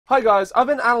Hi guys, I've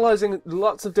been analysing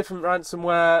lots of different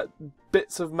ransomware,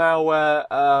 bits of malware.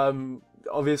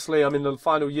 Obviously I'm in the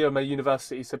final year of my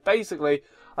university, so basically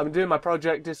I've been doing my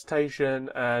project dissertation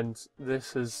and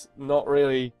this has not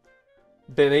really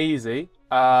been easy.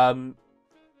 But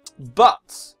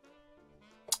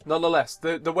nonetheless,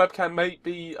 the webcam may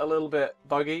be a little bit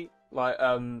buggy, like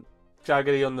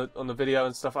jaggedy on the video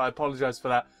and stuff. I apologise for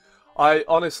that. I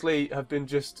honestly have been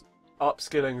just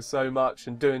upskilling so much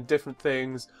and doing different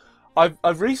things.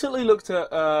 I've recently looked at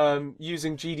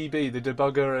using GDB, the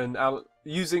debugger, and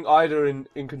using IDA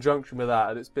in conjunction with that,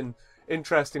 and it's been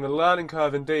interesting, a learning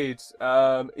curve indeed.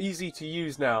 Easy to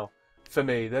use now for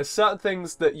me. There's certain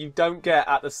things that you don't get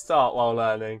at the start while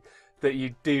learning that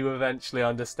you do eventually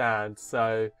understand.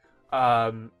 So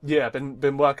yeah,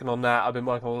 been working on that. I've been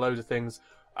working on a load of things.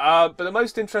 But the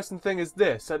most interesting thing is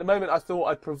this. At the moment, I thought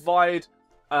I'd provide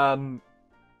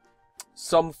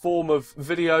some form of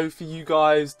video for you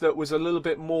guys that was a little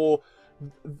bit more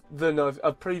than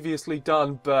I've previously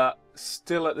done, but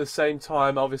still at the same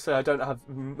time, obviously I don't have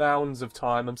mounds of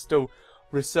time. I'm still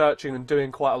researching and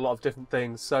doing quite a lot of different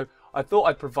things. So I thought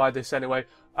I'd provide this anyway.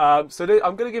 I'm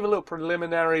going to give a little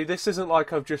preliminary. This isn't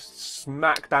like I've just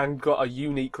smack bang got a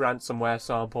unique ransomware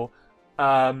sample.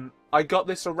 I got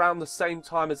this around the same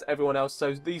time as everyone else,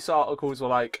 so these articles were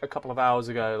like a couple of hours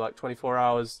ago, like 24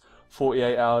 hours,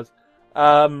 48 hours.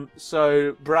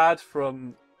 So Brad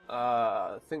from,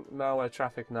 I think Malware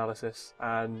Traffic Analysis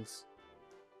and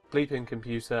Bleeping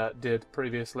Computer did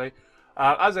previously.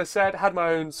 As I said, had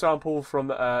my own sample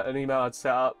from an email I'd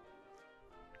set up,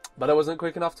 but I wasn't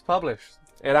quick enough to publish.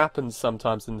 It happens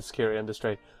sometimes in the security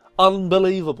industry.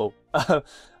 Unbelievable.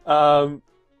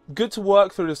 Good to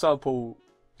work through the sample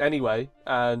anyway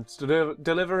and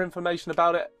deliver information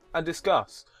about it and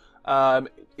discuss.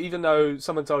 Even though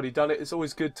someone's already done it, it's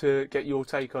always good to get your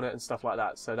take on it and stuff like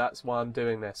that. So that's why I'm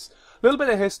doing this. A little bit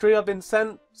of history. I've been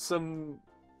sent some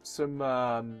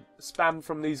spam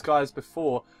from these guys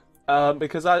before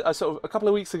because I sort of a couple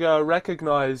of weeks ago I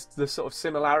recognised the sort of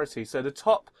similarity. So the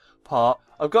top part,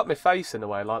 I've got my face in the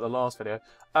way like the last video.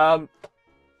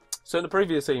 So in the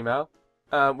previous email,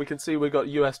 we can see we've got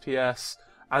USPS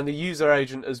and the user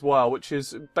agent as well, which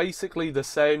is basically the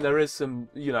same. There is some,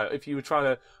 you know, if you were trying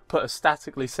to put a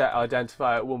statically set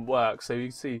identifier, it wouldn't work. So you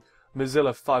can see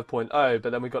Mozilla 5.0, but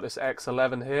then we've got this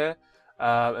X11 here,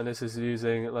 and this is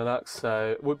using Linux.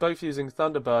 So we're both using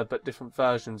Thunderbird, but different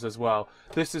versions as well.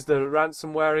 This is the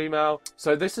ransomware email.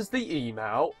 So this is the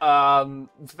email.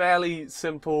 Fairly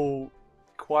simple,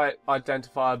 quite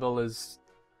identifiable as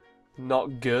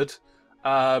not good.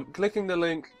 Clicking the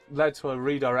link led to a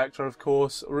redirector, of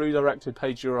course. Redirected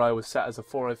page URI was set as a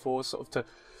 404, sort of to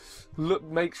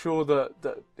make sure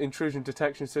that intrusion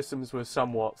detection systems were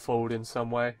somewhat fooled in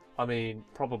some way. I mean,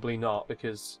 probably not,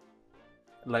 because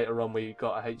later on we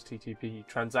got a HTTP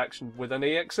transaction with an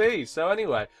EXE. So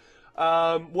anyway,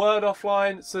 Word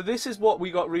offline. So this is what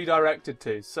we got redirected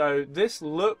to. So this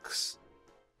looks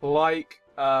like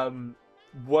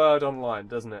Word online,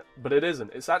 doesn't it? But it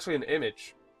isn't. It's actually an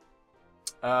image.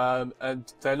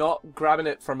 And they're not grabbing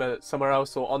it from somewhere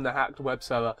else or on the hacked web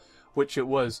server, which it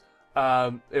was.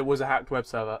 It was a hacked web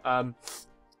server.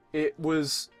 It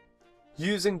was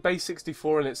using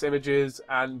base64 in its images,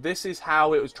 and this is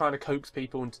how it was trying to coax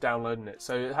people into downloading it.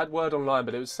 So it had Word online,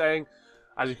 but it was saying,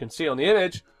 as you can see on the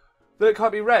image, that it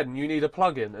can't be read and you need a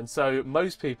plugin. And so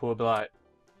most people would be like,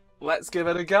 let's give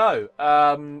it a go.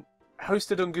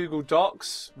 Hosted on Google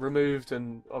Docs, removed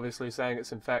and obviously saying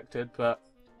it's infected, but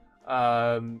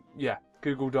yeah,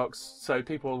 Google Docs, so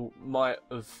people might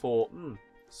have thought,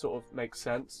 sort of makes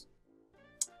sense.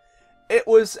 It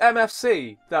was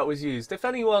MFC that was used. If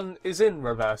anyone is in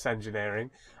reverse engineering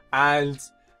and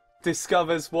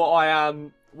discovers what I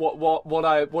am, what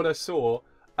I saw,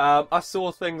 I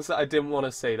saw things that I didn't want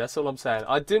to see. That's all I'm saying.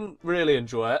 I didn't really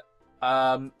enjoy it.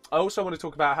 I also want to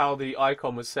talk about how the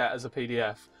icon was set as a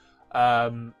PDF.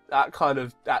 That kind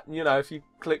of, you know, if you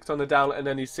clicked on the download and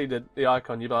then you see the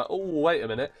icon, you'd be like, oh, wait a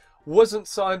minute. Wasn't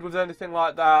signed with anything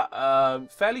like that.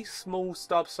 Fairly small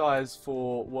stub size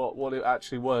for what it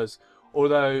actually was.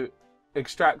 Although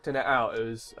extracting it out, it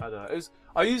was, I don't know.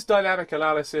 I used dynamic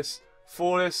analysis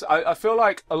for this. I feel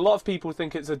like a lot of people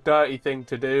think it's a dirty thing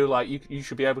to do. Like you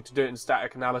should be able to do it in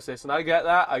static analysis, and I get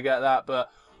that, but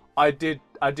I did,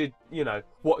 you know,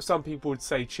 what some people would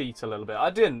say cheat a little bit. I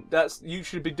didn't. You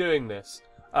should be doing this.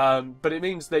 But it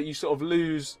means that you sort of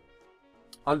lose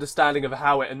understanding of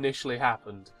how it initially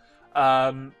happened.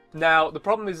 Now, the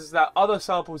problem is that other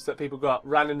samples that people got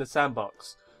ran in the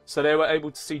sandbox. So they were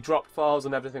able to see dropped files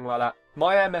and everything like that.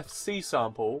 My MFC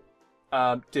sample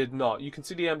did not. You can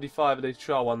see the MD5 of the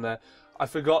SHA one there. I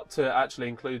forgot to actually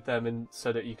include them in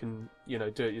so that you can, you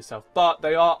know, do it yourself. But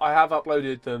they are. I have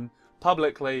uploaded them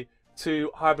publicly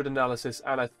to Hybrid Analysis,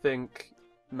 and I think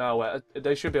Malware.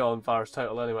 They should be on Virus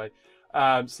Total anyway.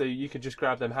 So you could just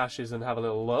grab them hashes and have a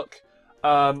little look.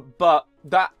 But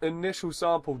that initial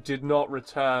sample did not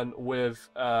return with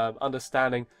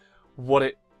understanding what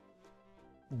it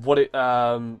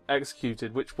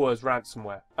executed, which was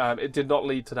ransomware. It did not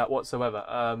lead to that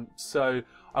whatsoever. So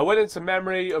I went into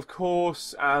memory, of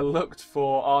course, and looked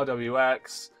for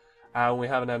RWX, and we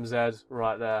have an MZ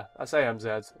right there. I say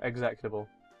MZ, executable.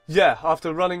 Yeah,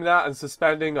 after running that and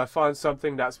suspending, I find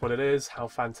something, that's what it is. How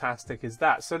fantastic is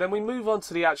that? So then we move on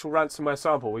to the actual ransomware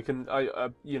sample. We can,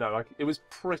 you know, it was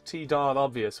pretty darn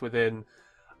obvious within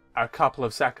a couple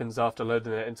of seconds after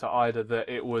loading it into IDA that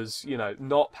it was, you know,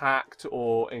 not packed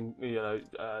or,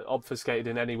 obfuscated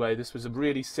in any way. This was a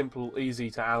really simple, easy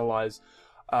to analyze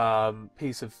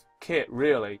piece of kit,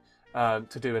 really.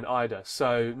 To do in IDA,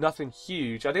 so nothing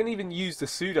huge. I didn't even use the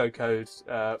pseudocode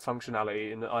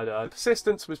functionality in IDA.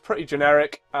 Persistence was pretty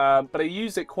generic, but I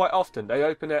use it quite often. They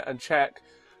open it and check.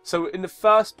 So in the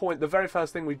first point, the very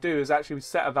first thing we do is actually we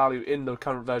set a value in the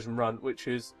current version run, which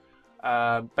is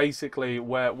basically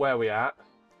where we at,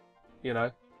 you know,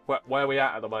 where we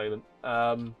at the moment.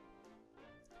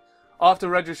 After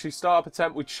registry startup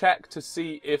attempt, we check to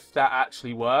see if that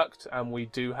actually worked, and we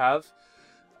do have.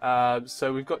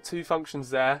 So we've got two functions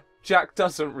there. Jack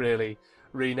doesn't really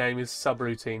rename his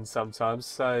subroutine sometimes,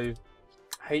 so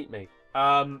hate me.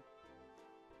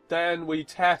 Then we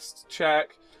test,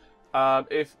 check.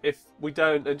 If we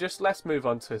don't, then just let's move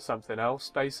on to something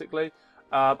else, basically.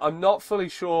 I'm not fully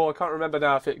sure, I can't remember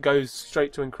now if it goes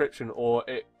straight to encryption or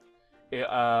it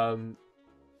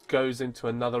goes into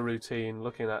another routine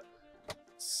looking at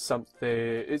something.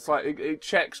 It's like it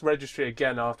checks registry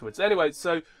again afterwards. Anyway,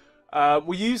 so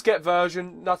we use get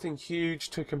version, nothing huge,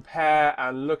 to compare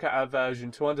and look at our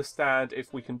version to understand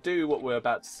if we can do what we're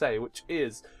about to say, which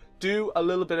is do a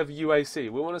little bit of UAC.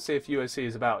 We want to see if UAC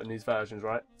is about in these versions,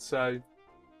 right? So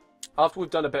after we've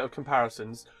done a bit of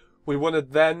comparisons, we want to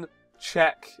then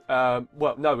check, we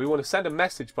want to send a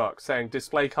message box saying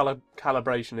display color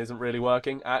calibration isn't really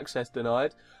working, access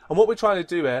denied. And what we're trying to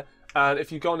do here, and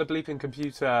if you go on the Bleeping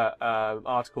Computer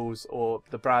articles or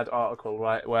the Brad article,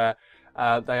 right, where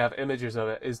they have images of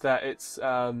it, is that it's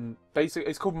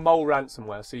it's called mole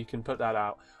ransomware, so you can put that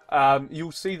out.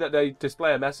 You'll see that they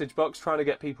display a message box trying to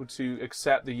get people to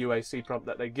accept the UAC prompt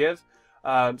that they give.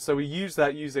 So we use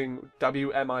that using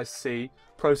WMIC,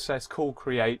 process call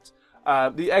create.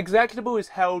 The executable is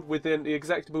held within the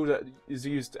executable that is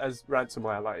used as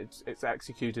ransomware, like it's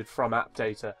executed from app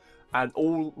data, and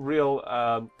all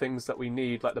real things that we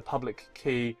need, like the public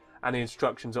key and the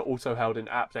instructions, are also held in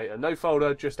app data. No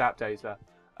folder, just app data.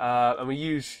 And we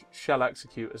use shell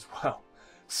execute as well.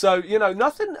 So, you know,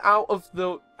 nothing out of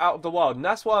the wild. And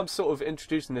that's why I'm sort of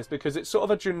introducing this, because it's sort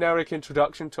of a generic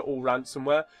introduction to all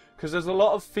ransomware, because there's a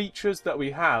lot of features that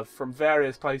we have from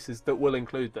various places that will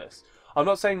include this. I'm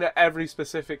not saying that every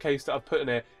specific case that I've put in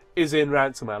here is in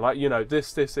ransomware. Like, you know,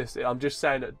 this. I'm just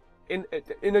saying that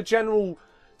in a general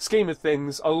scheme of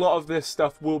things, a lot of this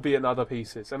stuff will be in other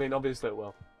pieces. I mean, obviously it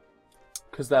will,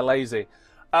 because they're lazy.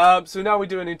 So now we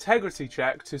do an integrity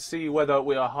check to see whether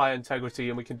we are high integrity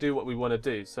and we can do what we want to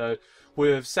do. So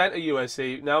we've sent a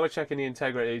UAC. Now we're checking the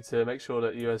integrity to make sure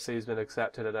that UAC has been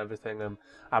accepted and everything, and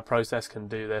our process can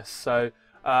do this. So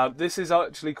this is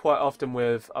actually quite often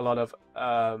with a lot of...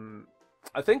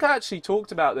 I think I actually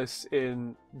talked about this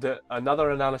in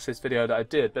another analysis video that I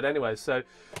did. But anyway, so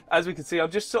as we can see, I'm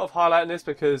just sort of highlighting this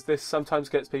because this sometimes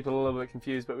gets people a little bit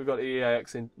confused. But we've got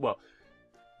EAX in... well,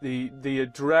 the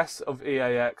address of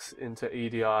EAX into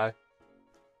EDI, and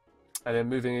then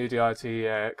moving EDI to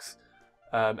EAX,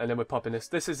 and then we're popping this.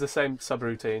 This is the same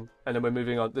subroutine, and then we're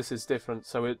moving on. This is different,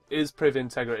 so it is priv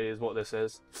integrity is what this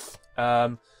is.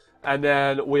 And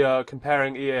then we are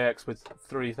comparing EAX with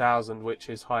 3000, which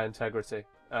is high integrity.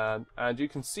 And you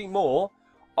can see more.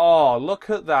 Oh,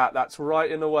 look at that. That's right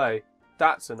in the way.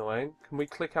 That's annoying. Can we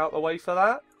click out the way for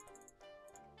that?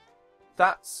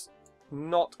 That's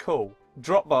not cool.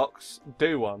 Dropbox,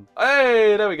 do one.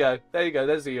 Hey, there we go. There you go.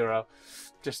 There's the URL.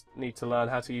 Just need to learn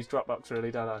how to use Dropbox,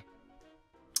 really, don't I?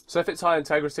 So if it's high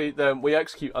integrity, then we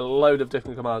execute a load of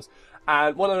different commands.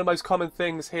 And one of the most common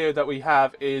things here that we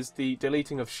have is the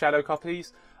deleting of shadow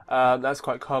copies. That's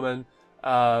quite common.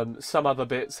 Some other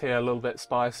bits here a little bit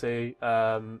spicy.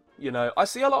 You know, I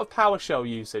see a lot of PowerShell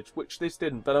usage, which this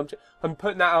didn't, but I'm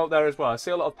putting that out there as well. I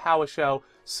see a lot of PowerShell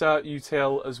cert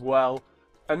util as well.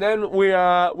 And then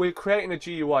we're creating a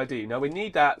GUID. Now we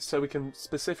need that so we can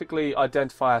specifically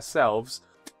identify ourselves,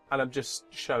 and I'm just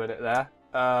showing it there.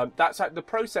 That's the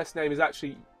process name is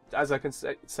actually, as I can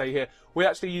say here, we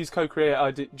actually use co-create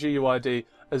ID, GUID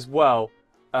as well.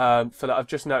 For that, I've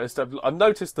just noticed. I've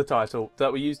noticed the title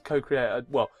that we used co-create.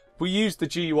 Well, we used the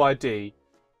GUID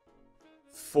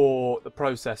for the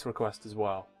process request as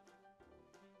well.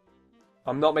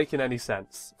 I'm not making any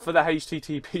sense for the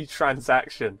HTTP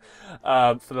transaction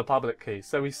for the public key.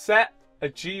 So we set a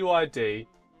GUID,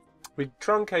 we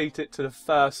truncate it to the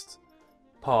first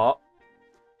part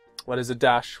where there's a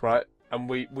dash, right? And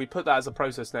we put that as a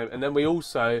process name, and then we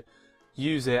also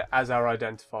use it as our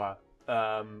identifier.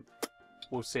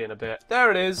 We'll see in a bit. There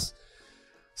it is.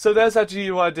 So there's our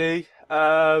GUID.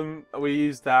 We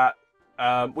use that.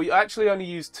 We actually only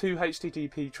use 2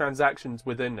 HTTP transactions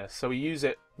within this. So we use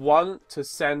it, one, to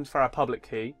send for our public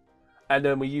key, and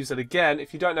then we use it again.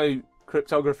 If you don't know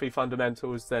cryptography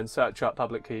fundamentals, then search up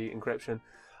public key encryption.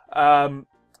 And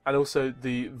also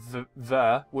the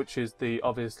ver, which is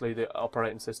obviously the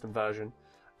operating system version.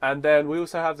 And then we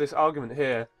also have this argument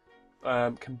here,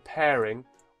 comparing,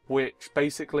 which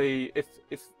basically,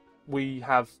 if we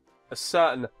have a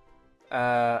certain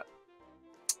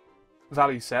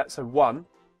value set, so 1,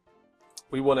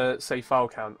 we want to say file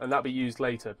count, and that'll be used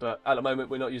later, but at the moment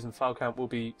we're not using file count. We'll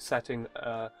be setting,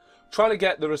 trying to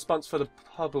get the response for the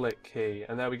public key,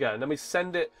 and there we go. And then we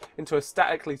send it into a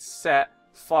statically set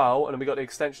file, and then we got the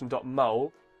extension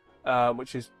 .mol,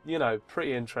 which is, you know,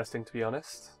 pretty interesting, to be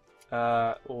honest.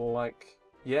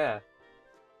 Yeah.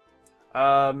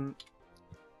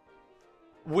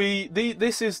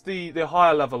 This is the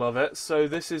higher level of it, so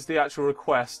this is the actual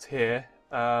request here.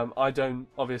 I don't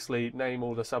obviously name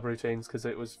all the subroutines because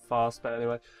it was fast, but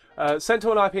anyway. Sent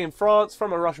to an IP in France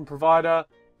from a Russian provider,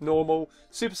 normal.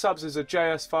 Supersubs is a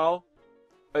JS file,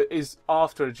 is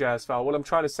after a JS file. What I'm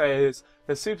trying to say is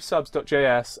there's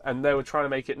supersubs.js, and they were trying to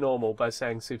make it normal by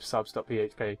saying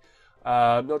supersubs.php.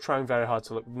 Not trying very hard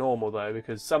to look normal though,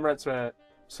 because some ransomware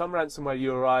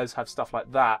URIs have stuff like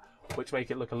that, which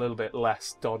make it look a little bit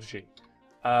less dodgy.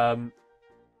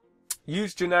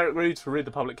 Use generic reads for read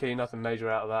the public key, nothing major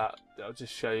out of that. I'll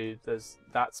just show you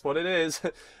that's what it is.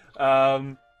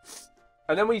 And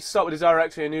then we start with the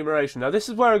directory enumeration. Now this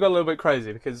is where I got a little bit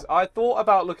crazy, because I thought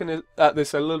about looking at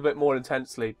this a little bit more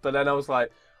intensely, but then I was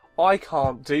like, I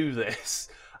can't do this.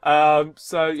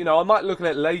 So, you know, I might look at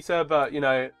it later, but, you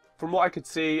know, from what I could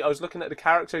see, I was looking at the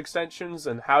character extensions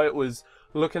and how it was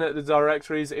looking at the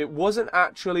directories. It wasn't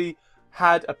actually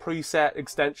had a preset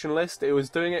extension list. It was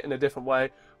doing it in a different way.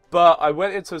 But I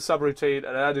went into a subroutine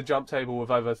and I had a jump table with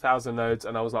over 1,000 nodes,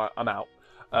 and I was like, I'm out.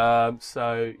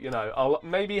 So, you know, I'll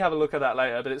maybe have a look at that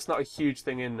later, but it's not a huge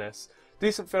thing in this.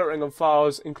 Decent filtering on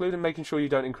files, including making sure you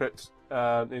don't encrypt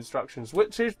the instructions,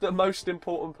 which is the most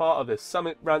important part of this. Some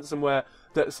ransomware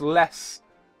that's less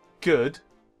good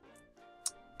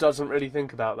doesn't really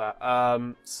think about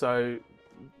that. So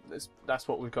that's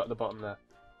what we've got at the bottom there.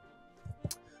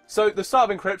 So the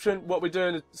Starb Encryption, what we're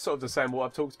doing is sort of the same what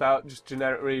I've talked about, just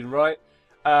generic read and write.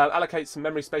 Allocate some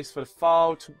memory space for the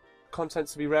file,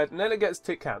 contents to be read, and then it gets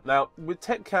tick count. Now, with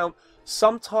tick count,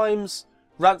 sometimes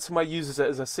ransomware uses it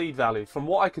as a seed value. From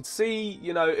what I could see,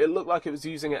 you know, it looked like it was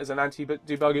using it as an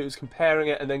anti-debugger. It was comparing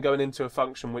it and then going into a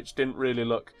function which didn't really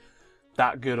look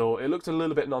that good, or it looked a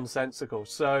little bit nonsensical.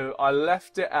 So I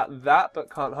left it at that, but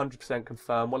can't 100%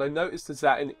 confirm. What I noticed is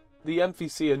that in the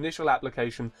MVC initial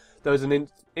application, there was an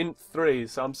int3,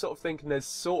 so I'm sort of thinking there's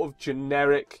sort of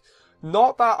generic,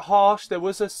 not that harsh. There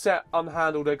was a set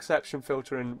unhandled exception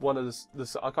filter in one of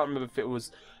the I can't remember if it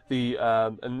was the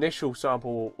initial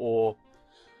sample or,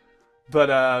 but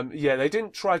yeah, they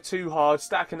didn't try too hard.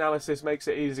 Stack analysis makes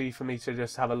it easy for me to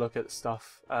just have a look at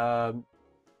stuff.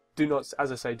 Do not,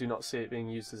 as I say, do not see it being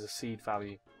used as a seed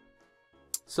value.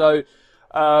 So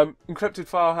encrypted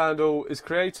file handle is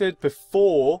created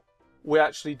before we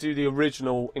actually do the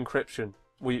original encryption.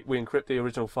 We encrypt the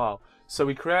original file. So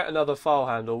we create another file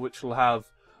handle which will have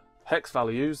hex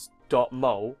values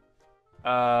 .mol,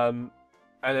 and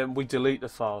then we delete the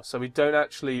file. So we don't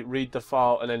actually read the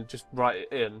file and then just write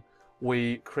it in.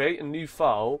 We create a new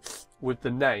file with the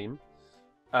name,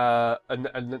 and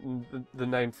the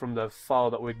name from the file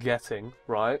that we're getting,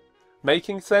 right?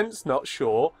 Making sense? Not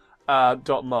sure.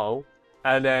 .mol,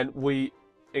 and then we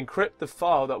encrypt the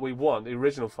file that we want, the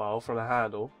original file from a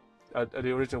handle,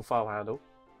 the original file handle.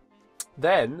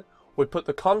 Then we put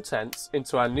the contents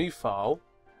into our new file,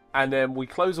 and then we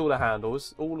close all the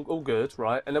handles, all good,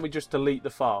 right? And then we just delete the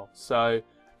file. So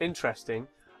interesting.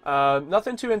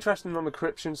 Nothing too interesting on the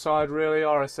encryption side, really.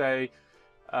 RSA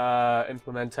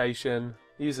implementation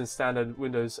using standard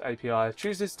Windows API.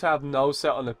 Chooses to have null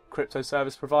set on the crypto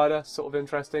service provider, sort of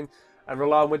interesting, and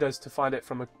rely on Windows to find it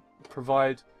from a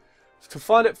provide To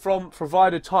find it from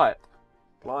provider type,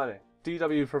 blimey,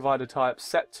 DW provider type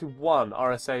set to 1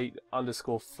 RSA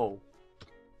 _ full.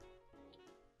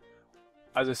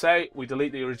 As I say, we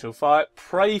delete the original file,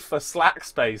 pray for slack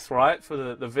space, right, for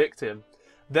the victim,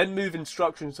 then move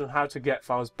instructions on how to get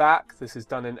files back. This is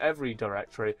done in every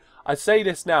directory. I say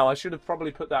this now, I should have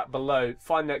probably put that below,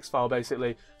 find next file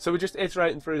basically. So we're just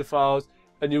iterating through the files,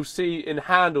 and you'll see in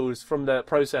handles from the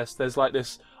process, there's like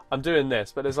this, I'm doing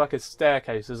this, but there's like a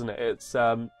staircase, isn't it? It's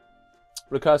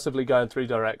recursively going through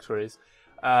directories,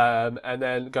 and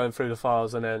then going through the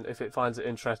files, and then if it finds it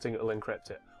interesting, it'll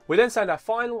encrypt it. We then send our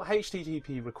final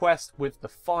HTTP request with the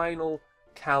final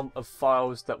count of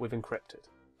files that we've encrypted.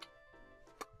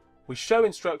 We show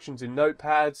instructions in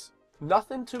notepads.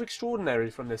 Nothing too extraordinary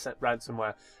from this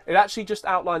ransomware. It actually just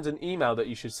outlines an email that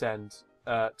you should send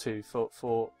to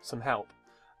for some help.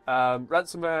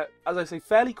 Ransomware, as I say,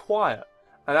 fairly quiet,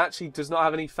 and actually does not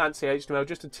have any fancy HTML,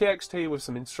 just a TXT with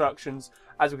some instructions.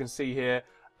 As we can see here,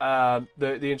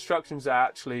 the instructions are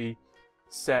actually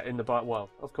set in the byte. Well,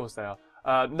 of course they are.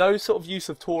 No sort of use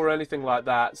of Tor or anything like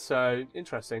that, so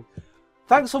interesting.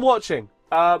 Thanks for watching.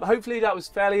 Hopefully that was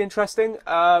fairly interesting.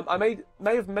 I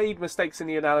may have made mistakes in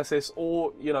the analysis,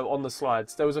 or on the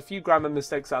slides. There was a few grammar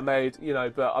mistakes I made,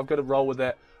 but I've got to roll with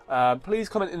it. Please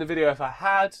comment in the video if I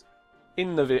had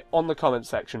on the comment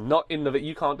section, not in the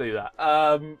you can't do that.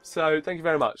 So thank you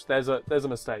very much. There's a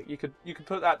mistake. You could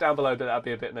put that down below, but that'd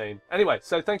be a bit mean. Anyway,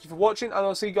 so thank you for watching, and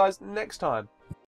I'll see you guys next time.